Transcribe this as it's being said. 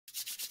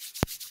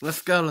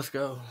Let's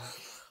go.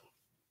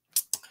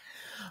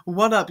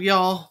 What up,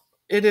 y'all?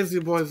 It is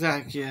your boy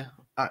Zach here.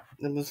 Alright,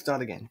 let me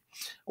start again.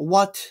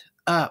 What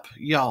up,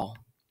 y'all?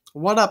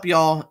 What up,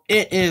 y'all?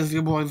 It is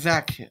your boy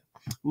Zach here.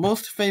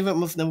 Most favorite,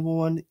 most number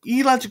one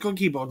electrical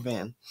keyboard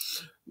fan.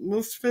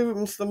 Most favorite,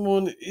 most number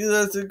one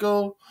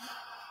electrical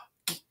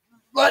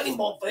lightning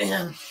bolt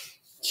fan.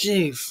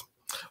 Jeez.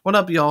 What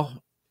up,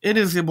 y'all? It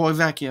is your boy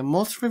Zach here.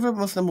 Most favorite,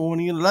 most number one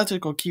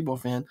electrical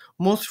keyboard fan.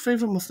 Most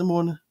favorite, most number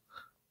one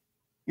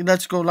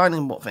electrical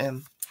lightning bolt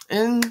fan.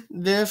 In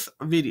this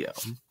video,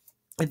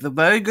 it's a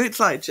very great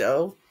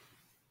slideshow,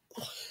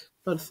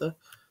 but it's a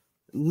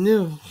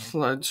new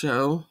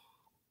slideshow.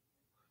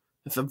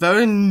 It's a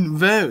very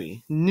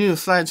new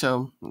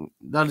slideshow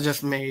that I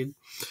just made.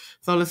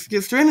 So let's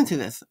get straight into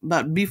this.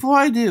 But before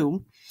I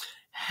do,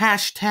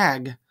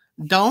 hashtag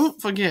don't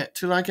forget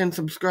to like and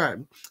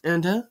subscribe,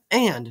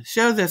 and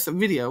share this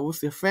video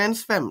with your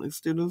friends, family,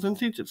 students, and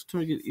teachers to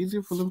make it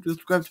easier for them to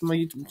subscribe to my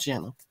YouTube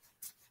channel.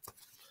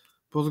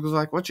 Both goes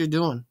like, what you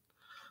doing?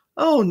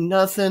 Oh,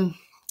 nothing.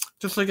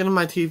 Just looking at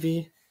my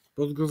TV.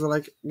 Both girls are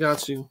like,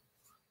 got you.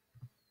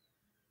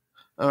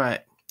 Alright.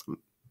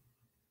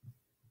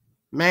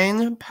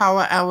 Main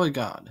Power Hour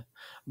God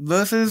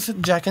versus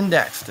Jack and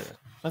Daxter.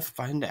 Let's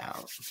find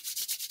out.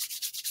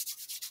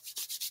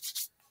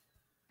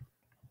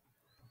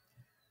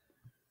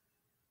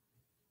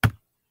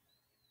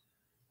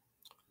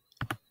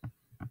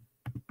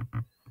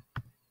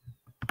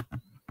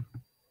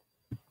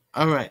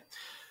 Alright.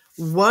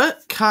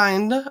 What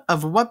kind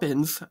of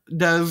weapons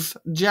does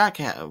Jack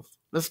have?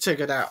 Let's check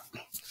it out.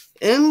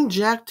 In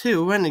Jack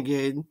 2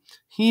 Renegade,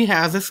 he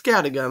has a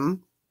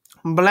scattergun,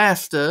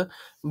 blaster,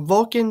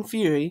 Vulcan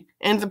Fury,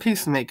 and the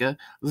Peacemaker.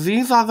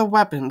 These are the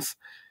weapons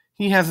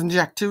he has in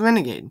Jack 2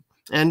 Renegade.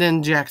 And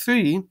in Jack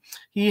 3,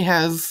 he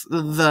has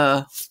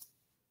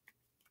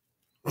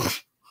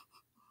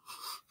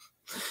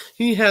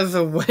he has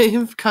a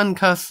wave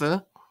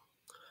concussor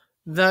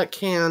that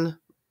can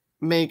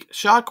make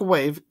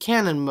shockwave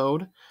cannon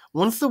mode.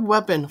 Once the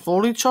weapon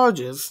fully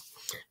charges,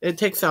 it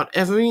takes out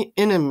every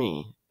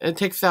enemy. in a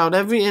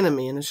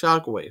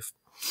shockwave.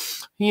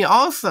 He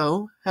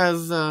also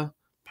has a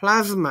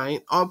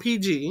Plasmite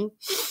RPG.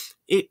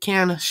 It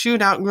can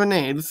shoot out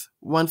grenades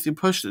once you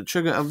push the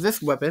trigger of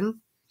this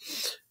weapon.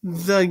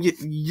 The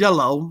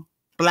yellow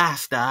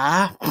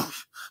blaster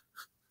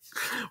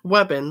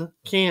weapon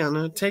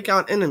can take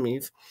out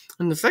enemies.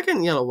 And the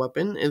second yellow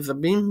weapon is a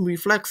beam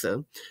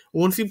reflexer.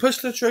 Once you push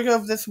the trigger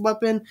of this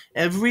weapon,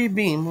 every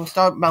beam will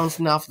start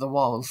bouncing off the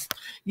walls.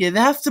 Yeah,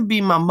 that has to be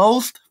my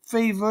most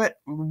favorite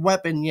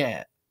weapon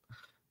yet.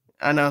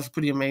 I know, it's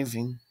pretty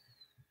amazing.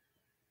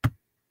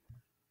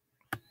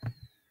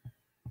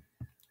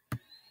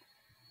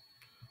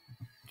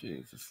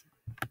 Jesus,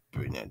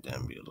 bring that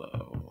down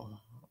below.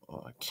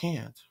 Oh, I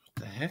can't. What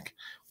the heck?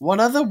 What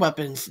other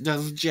weapons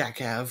does Jack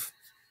have?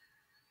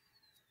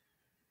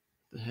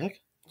 The heck?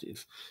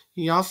 Jeez.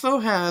 He also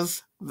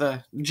has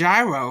the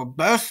Gyro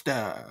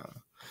Burster.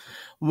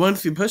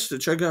 Once you push the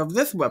trigger of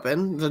this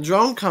weapon, the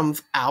drone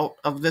comes out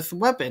of this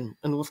weapon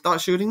and will start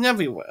shooting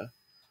everywhere.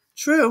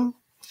 True.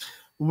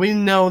 We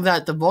know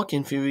that the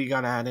Vulcan Fury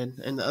got added,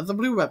 and the other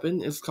blue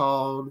weapon is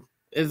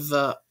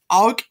the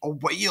Arc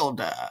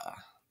Wielder.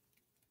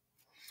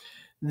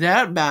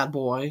 That bad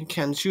boy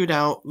can shoot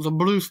out the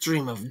blue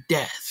stream of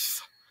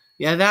death.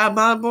 Yeah, that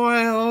bad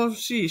boy, oh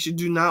sheesh, you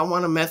do not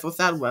want to mess with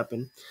that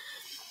weapon.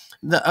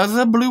 The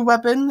other blue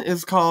weapon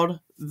is called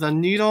the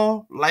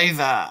Needle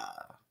Laser.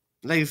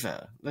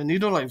 The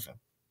Needle Laser.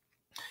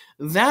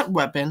 That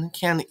weapon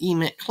can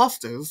emit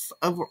clusters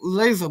of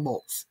laser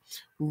bolts.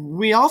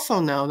 We also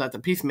know that the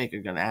Peacemaker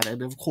got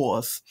added, of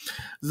course.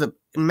 The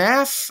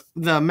mass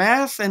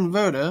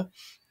inverter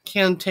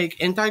can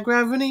take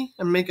anti-gravity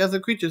and make other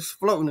creatures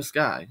float in the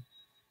sky.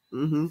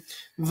 The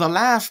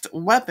last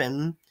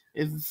weapon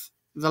is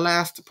the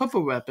last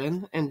purple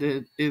weapon, and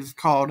it is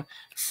called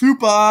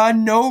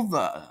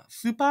Supernova.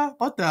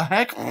 What the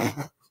heck?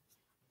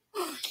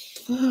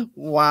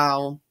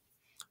 Wow.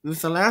 This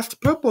is the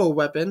last purple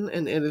weapon,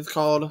 and it is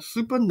called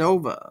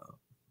Supernova.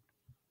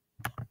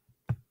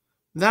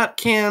 That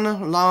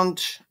can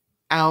launch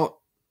out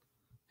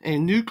a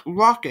nuke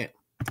rocket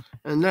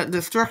and let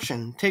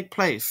destruction take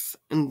place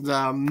in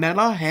the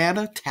Metal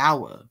Head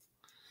Tower.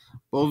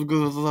 Both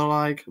girls are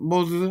like,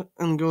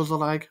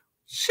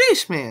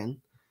 sheesh,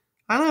 man.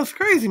 I know, it's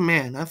crazy,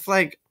 man. That's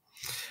like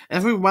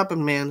every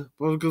weapon, man.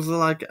 Both girls are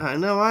like, I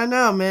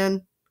know,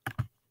 man.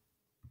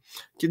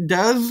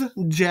 Does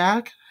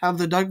Jack have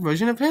the dark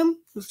version of him?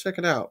 Let's check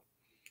it out.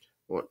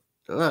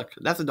 Look,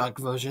 that's a dark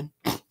version.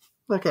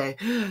 Okay,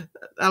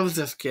 I was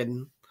just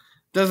kidding.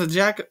 Does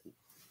Jack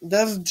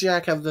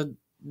have the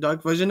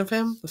dark version of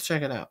him? Let's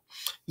check it out.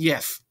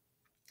 Yes,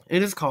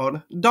 it is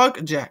called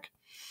Dark Jack.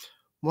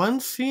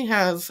 Once he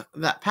has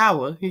that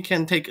power, he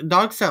can take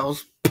dark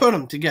cells, put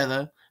them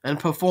together, and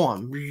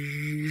perform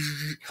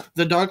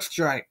the Dark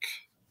Strike.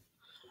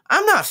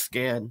 I'm not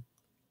scared.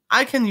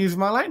 I can use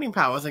my lightning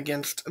powers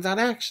against that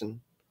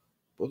action.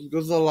 Both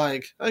girls are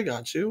like, I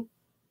got you.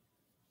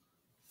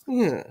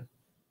 Yeah.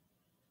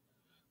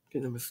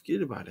 Getting a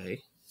mosquito bite, eh?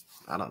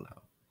 I don't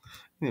know.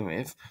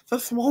 Anyways, the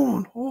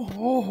swollen.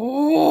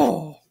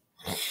 Oh.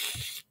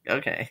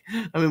 Okay,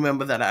 I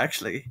remember that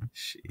actually.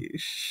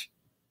 Sheesh.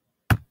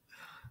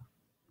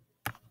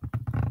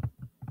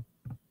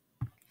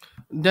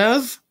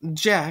 Does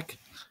Jack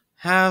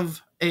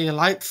have a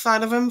light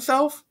side of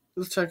himself?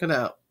 Let's check it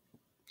out.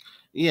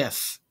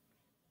 Yes.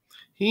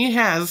 He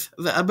has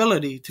the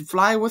ability to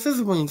fly with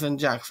his wings in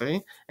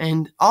Daxter,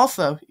 and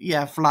also,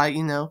 fly,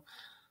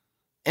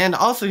 And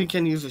also he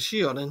can use a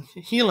shield and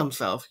heal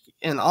himself.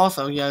 And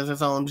also he has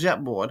his own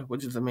jet board,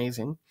 which is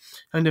amazing.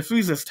 And it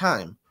freezes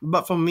time.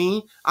 But for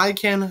me, I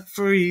can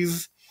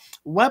freeze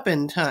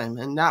weapon time.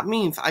 And that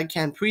means I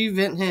can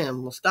prevent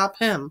him, or stop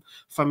him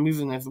from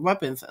using his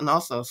weapons, and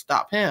also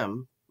stop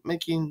him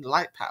making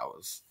light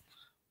powers.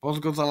 Both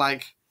girls are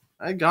like,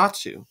 I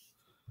got you.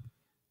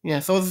 Yeah,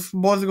 so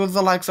both girls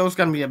are like, so it's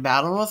gonna be a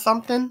battle or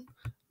something?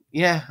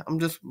 Yeah, I'm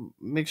just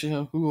making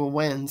sure who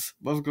wins.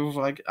 Both girls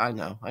are like, I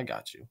know, I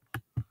got you.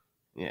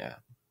 Yeah.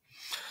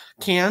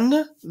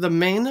 Can the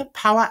main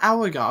power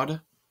hour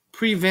god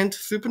prevent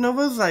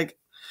supernovas? Like,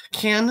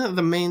 can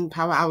the main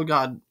power hour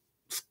god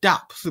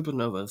stop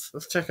supernovas?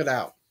 Let's check it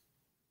out.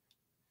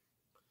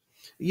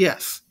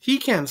 Yes, he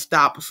can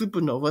stop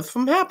supernovas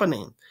from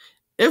happening.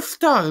 If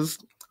stars,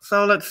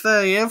 so let's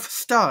say if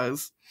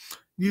stars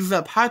use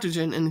up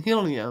hydrogen and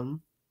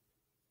helium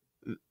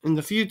in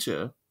the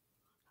future,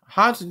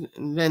 hydrogen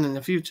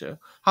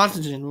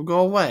will go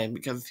away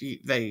because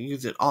they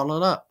use it all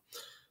up.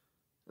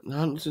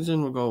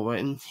 Hydrogen will go away,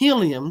 and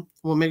helium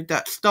will make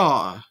that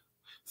star.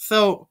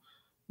 So,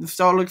 the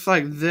star looks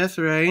like this,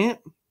 right?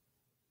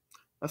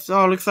 A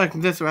star looks like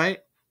this, right?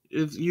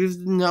 It's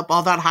using up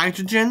all that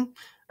hydrogen,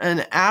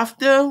 and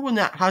after, when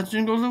that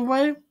hydrogen goes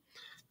away,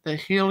 the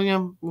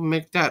helium will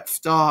make that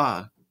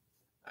star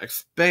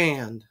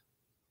expand.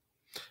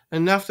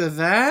 And after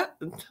that,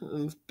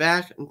 it's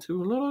back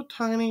into a little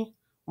tiny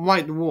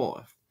white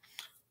dwarf.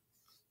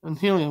 And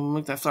helium will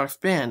make that star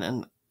expand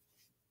and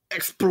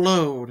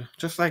explode,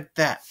 just like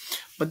that.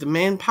 But the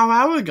main power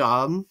hour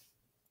god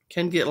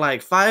can get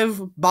like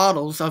 5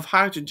 bottles of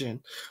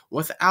hydrogen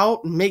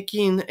without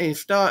making a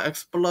star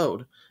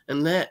explode,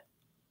 and let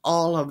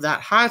all of that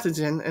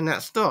hydrogen in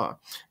that star.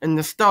 And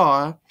the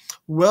star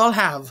will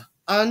have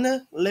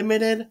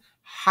unlimited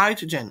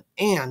hydrogen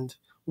and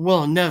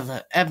will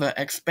never ever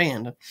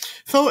expand.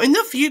 So in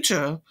the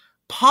future,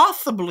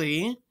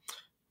 possibly,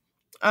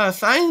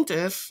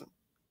 scientists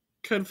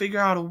could figure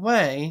out a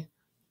way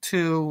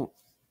to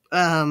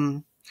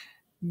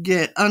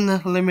get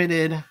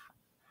unlimited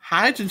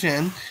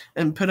hydrogen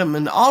and put them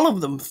in all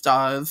of them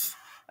stars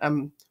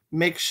and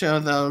make sure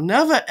they'll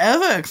never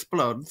ever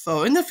explode.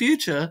 So in the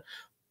future,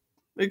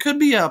 it could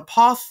be a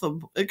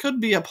possibility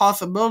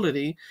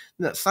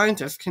that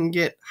scientists can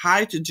get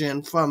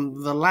hydrogen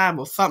from the lab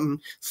or something,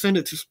 send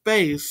it to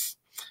space,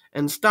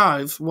 and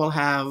stars will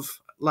have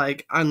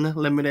like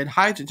unlimited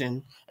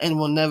hydrogen and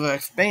will never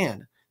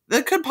expand.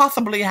 That could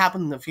possibly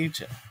happen in the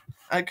future.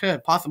 It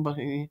could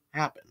possibly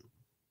happen.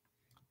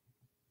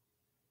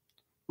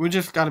 We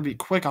just gotta be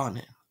quick on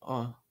it,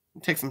 or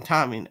take some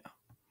time,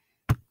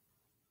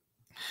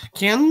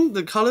 Can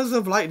the colors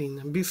of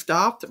lightning be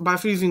stopped by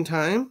freezing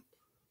time?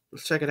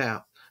 Let's check it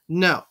out.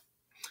 No.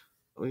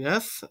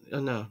 Yes?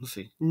 No. Let's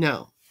see.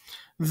 No.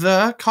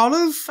 The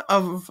colors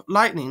of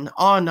lightning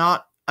are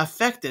not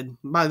affected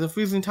by the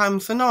freezing time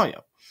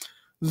scenario.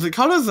 The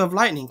colors of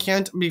lightning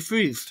can't be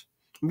freezed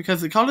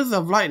because the colors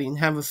of lightning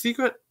have a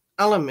secret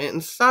element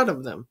inside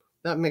of them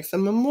that makes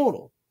them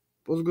immortal.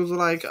 Those girls are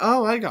like,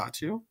 oh, I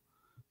got you.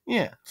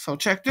 Yeah, so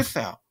check this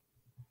out.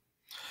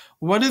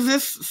 What is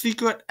this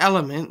secret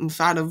element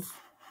inside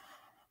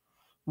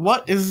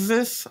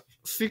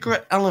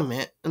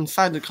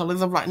the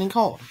colors of lightning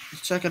called?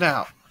 Let's check it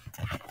out.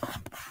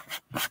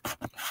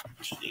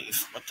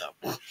 Jeez, what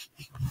the?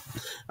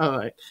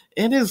 Alright.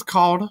 It is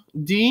called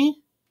DEM.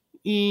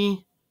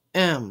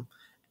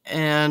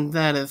 And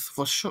that is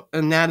for sure,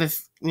 and that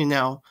is,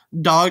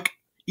 dark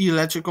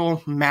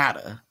electrical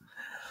matter.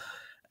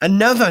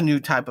 Another new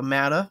type of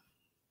matter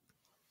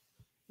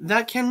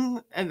that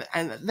can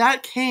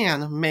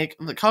make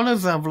the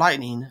colors of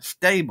lightning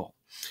stable.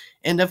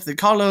 And if the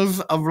colors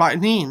of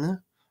lightning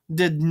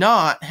did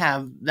not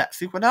have that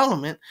secret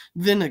element,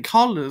 then the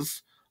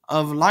colors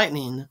of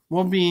lightning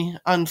will be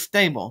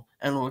unstable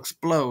and will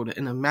explode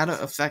in a matter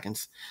of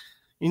seconds.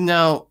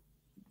 Dark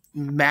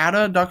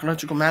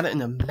electrical matter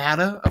in a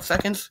matter of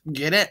seconds.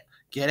 Get it?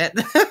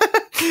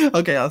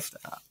 Okay, I'll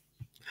stop.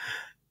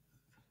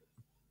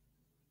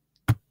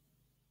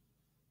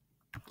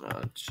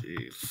 Oh,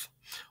 jeez.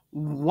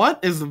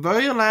 What is the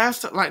very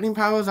last lightning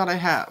power that I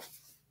have?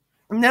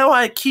 Now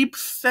I keep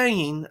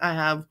saying I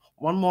have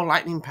one more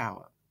lightning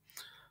power.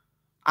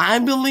 I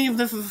believe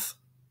this is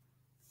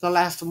the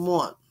last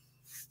one.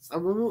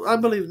 I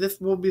believe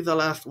this will be the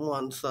last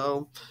one,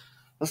 so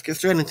let's get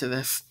straight into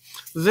this.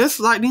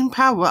 This lightning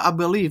power, I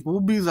believe, will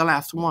be the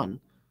last one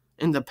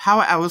in the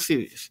Power Hour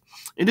series.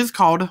 It is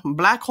called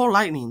Black Hole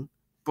Lightning.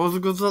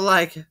 Both are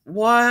like,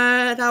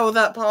 what? How is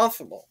that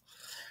possible?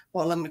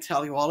 Well, let me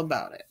tell you all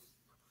about it.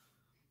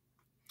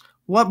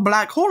 What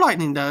black hole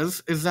lightning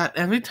does is that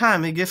every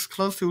time it gets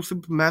close to a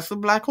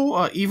supermassive black hole,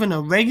 or even a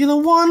regular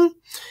one,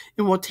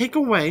 it will take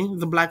away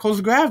the black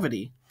hole's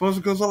gravity.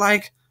 Physicists are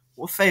like,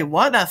 well, say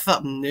what? That's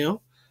something new.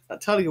 I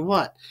tell you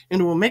what, and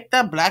it will make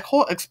that black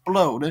hole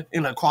explode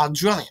in a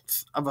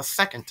quadrillionth of a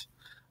second.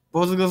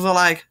 Physicists are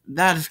like,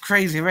 that is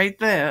crazy right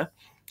there.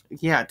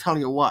 Yeah, I tell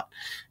you what,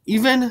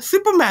 even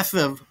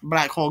supermassive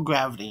black hole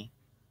gravity,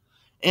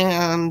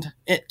 and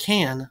it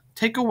can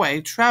take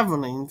away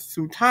traveling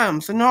through time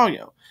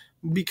scenario,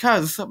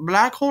 because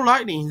black hole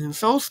lightning is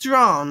so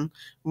strong.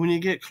 When you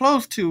get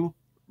close to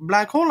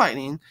black hole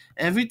lightning,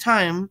 every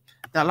time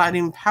that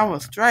lightning power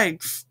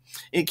strikes,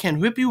 it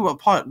can rip you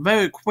apart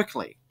very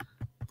quickly.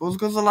 Those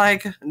guys are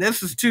like,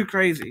 this is too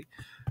crazy.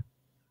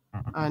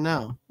 I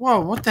know. Whoa,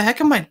 what the heck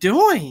am I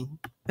doing?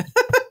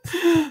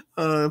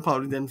 I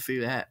probably didn't see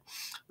that,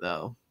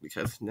 though,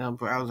 because now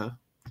browser.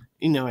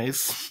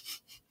 Anyways,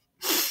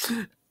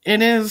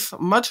 it is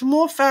much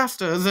more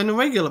faster than a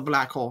regular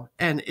black hole,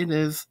 and it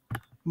is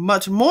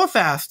much more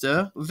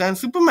faster than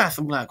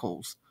supermassive black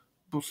holes.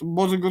 Both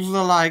of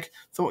are like,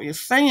 so what you're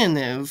saying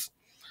is,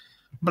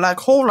 black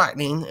hole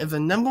lightning is the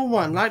number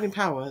one lightning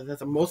power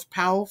that's the most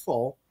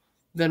powerful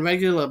than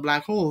regular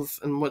black holes,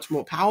 and much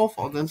more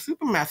powerful than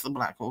supermassive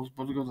black holes.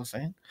 Both of are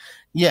saying,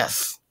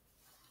 yes.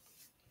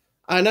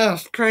 I know,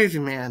 it's crazy,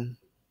 man.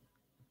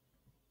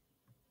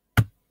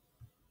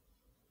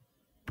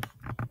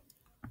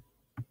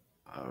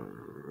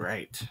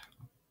 Alright.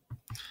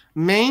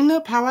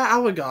 Main Power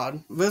Hour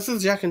God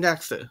versus Jack and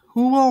Daxter.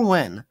 Who will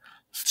win?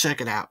 Let's check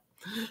it out.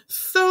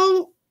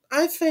 So,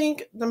 I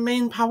think the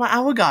main Power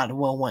Hour God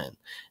will win.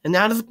 And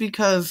that is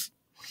because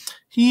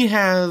he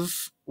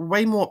has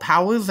way more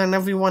powers than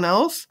everyone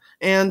else,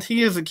 and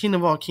he is the king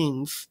of all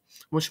kings,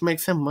 which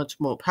makes him much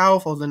more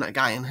powerful than that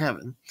guy in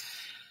heaven.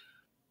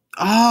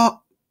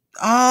 Oh,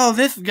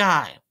 this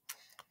guy.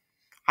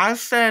 I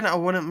said I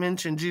wouldn't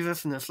mention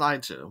Jesus in the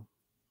slideshow.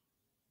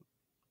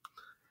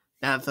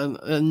 That's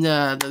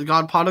the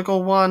God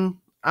Particle one.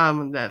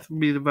 That'll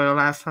be the very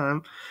last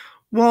time.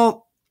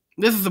 Well,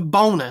 this is a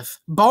bonus.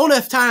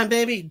 Bonus time,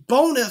 baby.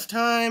 Bonus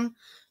time.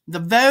 The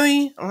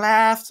very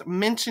last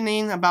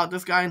mentioning about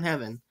this guy in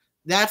heaven.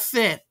 That's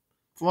it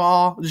for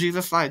all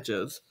Jesus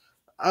slideshows.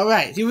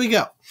 Alright, here we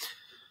go.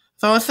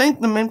 So I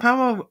think the main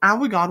power of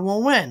our God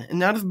will win,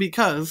 and that is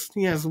because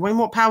he has way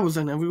more powers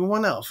than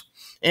everyone else.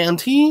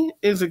 And he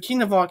is the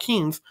king of all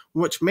kings,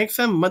 which makes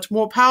him much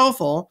more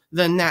powerful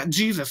than that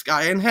Jesus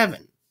guy in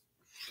heaven.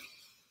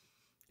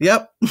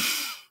 Yep.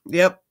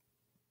 Yep.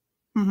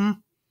 Mm-hmm.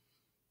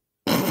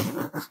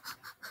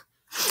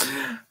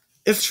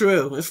 It's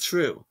true. It's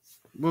true.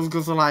 Those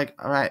girls are like,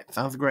 alright,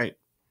 sounds great.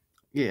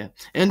 Yeah.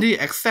 And he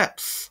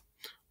accepts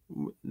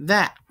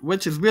that,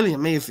 which is really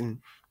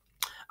amazing.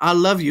 I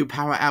love you,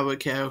 Power Hour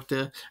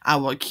character. I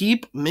will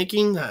keep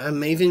making the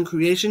amazing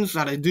creations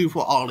that I do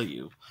for all of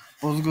you.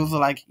 Those girls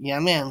are like, yeah,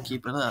 man,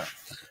 keep it up.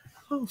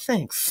 Oh,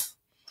 thanks.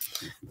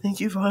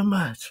 Thank you very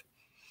much.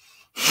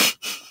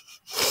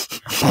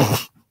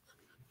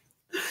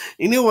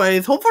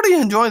 Anyways, hopefully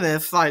you enjoyed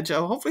this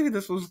slideshow. Hopefully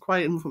this was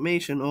quite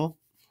informational.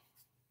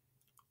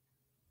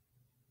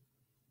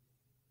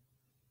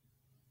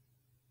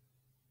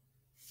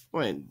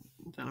 Wait,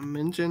 did I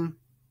mention?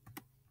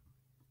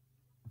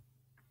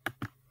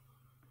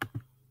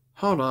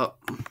 Hold up.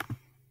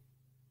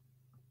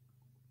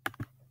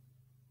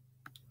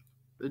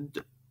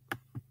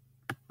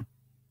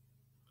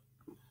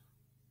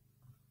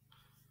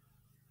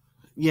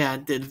 Yeah, I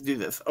did do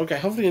this. Okay,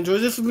 hopefully you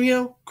enjoyed this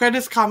video.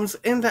 Credits, comments,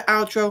 and the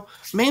outro.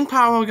 Main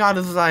Power God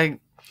is like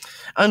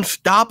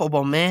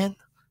unstoppable, man.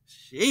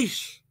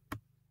 Sheesh.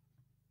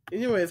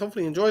 Anyways,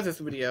 hopefully you enjoyed this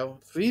video.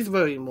 He's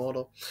very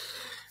immortal.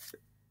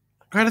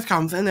 Credits,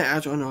 comments, and the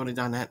outro. I've already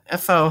done that.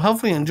 So,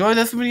 hopefully you enjoyed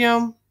this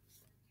video.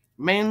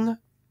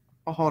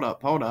 Hold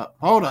up.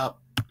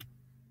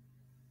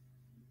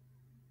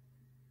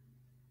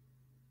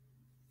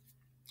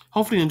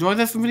 Hopefully you enjoyed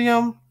this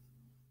video.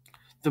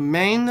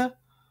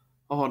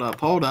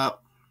 Hold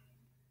up.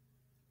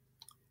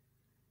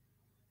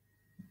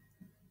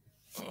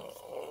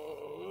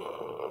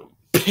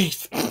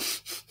 Peace.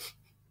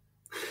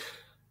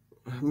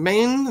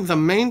 The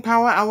main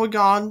Power Hour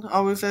God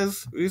always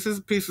says,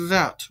 pieces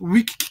out.